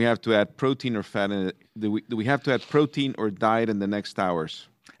 Then we have to add protein or fat in it. Do we have to add protein or diet in the next hours?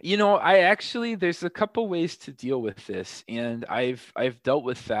 There's a couple ways to deal with this, and I've dealt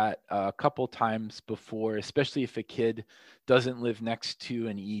with that a couple times before, especially if a kid doesn't live next to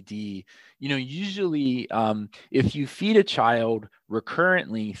an ED. Usually if you feed a child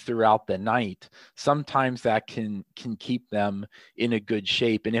recurrently throughout the night, sometimes that can keep them in a good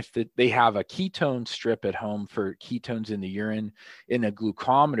shape. And if they have a ketone strip at home for ketones in the urine, in a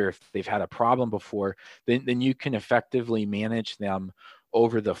glucometer, if they've had a problem before, then you can effectively manage them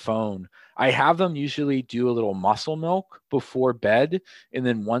over the phone. I have them usually do a little muscle milk before bed, and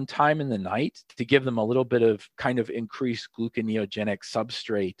then one time in the night to give them a little bit of kind of increased gluconeogenic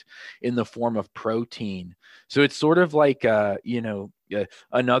substrate in the form of protein. So it's sort of like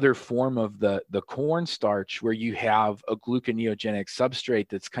another form of the cornstarch, where you have a gluconeogenic substrate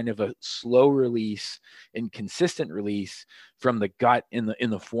that's kind of a slow release and consistent release from the gut in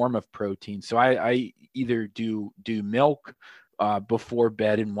the form of protein. So I either do milk before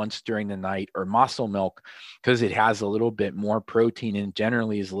bed and once during the night, or muscle milk, because it has a little bit more protein and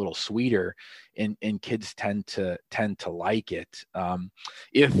generally is a little sweeter, and kids tend to like it.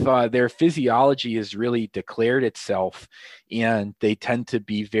 If their physiology has really declared itself and they tend to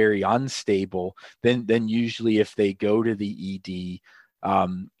be very unstable, then usually if they go to the ED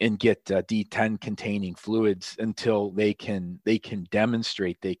and get D10 containing fluids until they can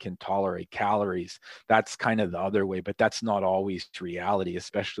demonstrate they can tolerate calories, that's kind of the other way, but that's not always reality,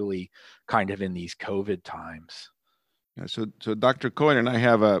 especially kind of in these COVID times. Yeah, so Dr. Cohen and I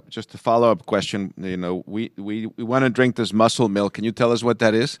have just a follow-up question. We want to drink this muscle milk. Can you tell us what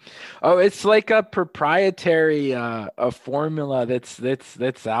that is? Oh, it's like a proprietary a formula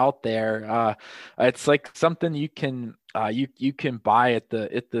that's out there. It's like something you can you can buy at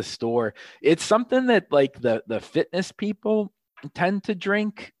the store. It's something that like the fitness people tend to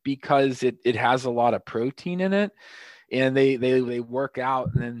drink because it has a lot of protein in it, and they work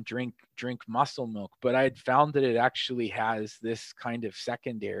out and then drink muscle milk. But I'd found that it actually has this kind of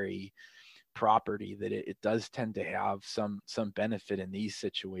secondary property that it does tend to have some benefit in these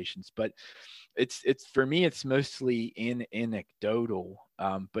situations. But it's for me, it's mostly anecdotal.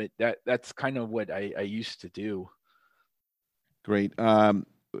 But that's kind of what I used to do. Great.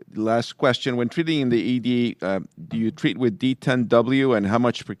 Last question. When treating in the ED, do you treat with D10W, and how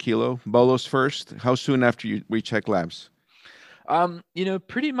much per kilo? Bolus first. How soon after you recheck labs?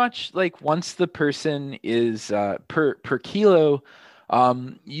 Pretty much like once the person is per kilo,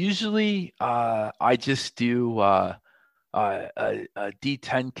 usually I just do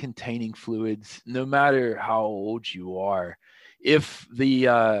D10 containing fluids, no matter how old you are. If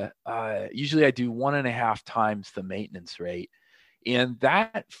the usually I do 1.5 times the maintenance rate. And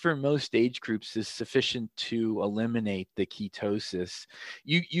that for most age groups is sufficient to eliminate the ketosis.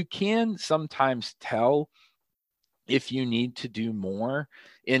 You can sometimes tell if you need to do more.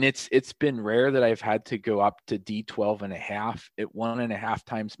 And it's been rare that I've had to go up to D12.5 at 1.5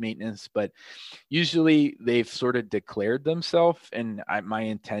 times maintenance, but usually they've sort of declared themselves, and my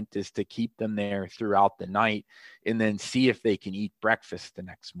intent is to keep them there throughout the night and then see if they can eat breakfast the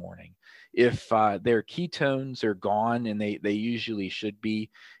next morning. If their ketones are gone, and they usually should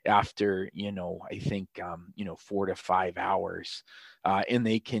be after, I think, 4 to 5 hours, and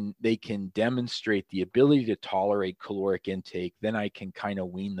they can demonstrate the ability to tolerate caloric intake, then I can kind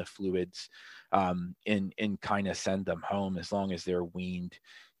of wean the fluids and kind of send them home, as long as they're weaned,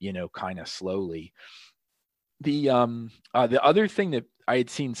 kind of slowly. The other thing that I had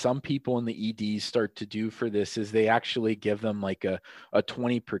seen some people in the EDs start to do for this is they actually give them like a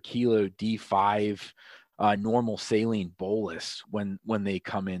 20 per kilo D5 normal saline bolus when they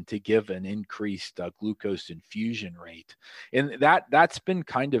come in, to give an increased glucose infusion rate, and that's been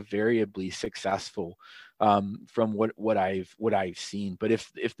kind of variably successful from what I've seen. But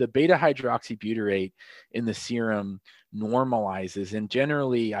if the beta hydroxybutyrate in the serum normalizes, and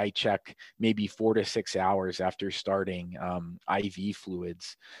generally I check maybe 4 to 6 hours after starting IV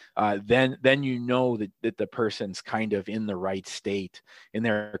fluids, then that the person's kind of in the right state, and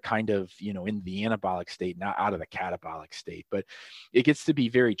they're kind of in the anabolic state, not out of the catabolic state. But it gets to be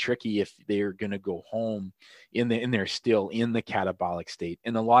very tricky if they're going to go home and they're still in the catabolic state,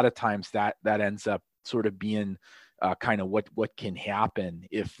 and a lot of times that ends up sort of being kind of what can happen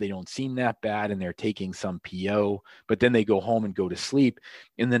if they don't seem that bad and they're taking some PO, but then they go home and go to sleep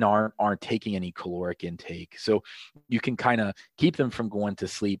and then aren't taking any caloric intake. So you can kind of keep them from going to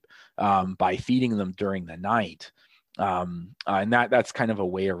sleep by feeding them during the night. And that's kind of a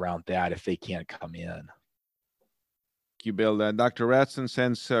way around that if they can't come in. Thank you, Bill. Dr. Ratson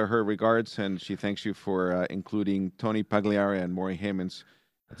sends her regards, and she thanks you for including Tony Pagliari and Maury Hammonds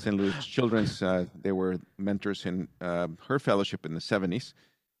at St. Louis Children's. They were mentors in her fellowship in the 70s.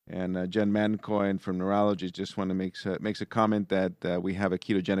 And Jen Mancoin from Neurology just want to makes a comment that we have a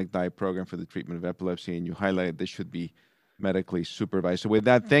ketogenic diet program for the treatment of epilepsy, and you highlighted this should be medically supervised. So with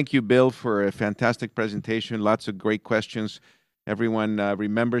that, thank you, Bill, for a fantastic presentation. Lots of great questions. Everyone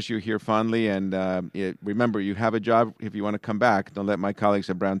remembers you here fondly, and remember, you have a job. If you want to come back, don't let my colleagues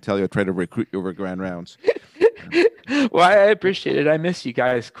at Brown tell you I try to recruit you over Grand Rounds. Well, I appreciate it. I miss you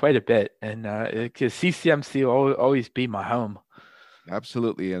guys quite a bit, and because CCMC will always be my home.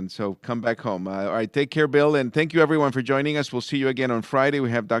 Absolutely, and so come back home. All right, take care, Bill, and thank you, everyone, for joining us. We'll see you again on Friday.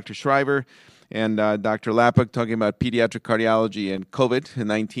 We have Dr. Shriver and Dr. Lapuk talking about pediatric cardiology and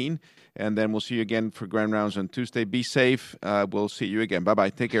COVID-19, and then we'll see you again for Grand Rounds on Tuesday. Be safe. We'll see you again.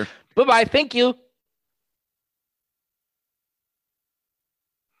 Bye-bye. Take care. Bye-bye. Thank you.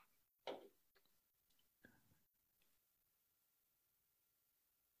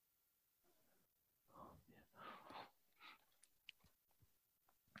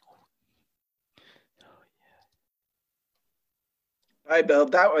 Bye, Bill.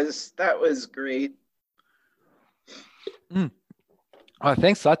 That was great.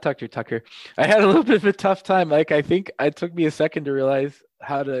 Thanks a lot, Dr. Tucker. I had a little bit of a tough time. I think it took me a second to realize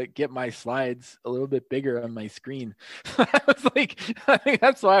how to get my slides a little bit bigger on my screen. I think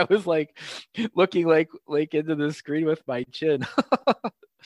that's why I was looking into the screen with my chin.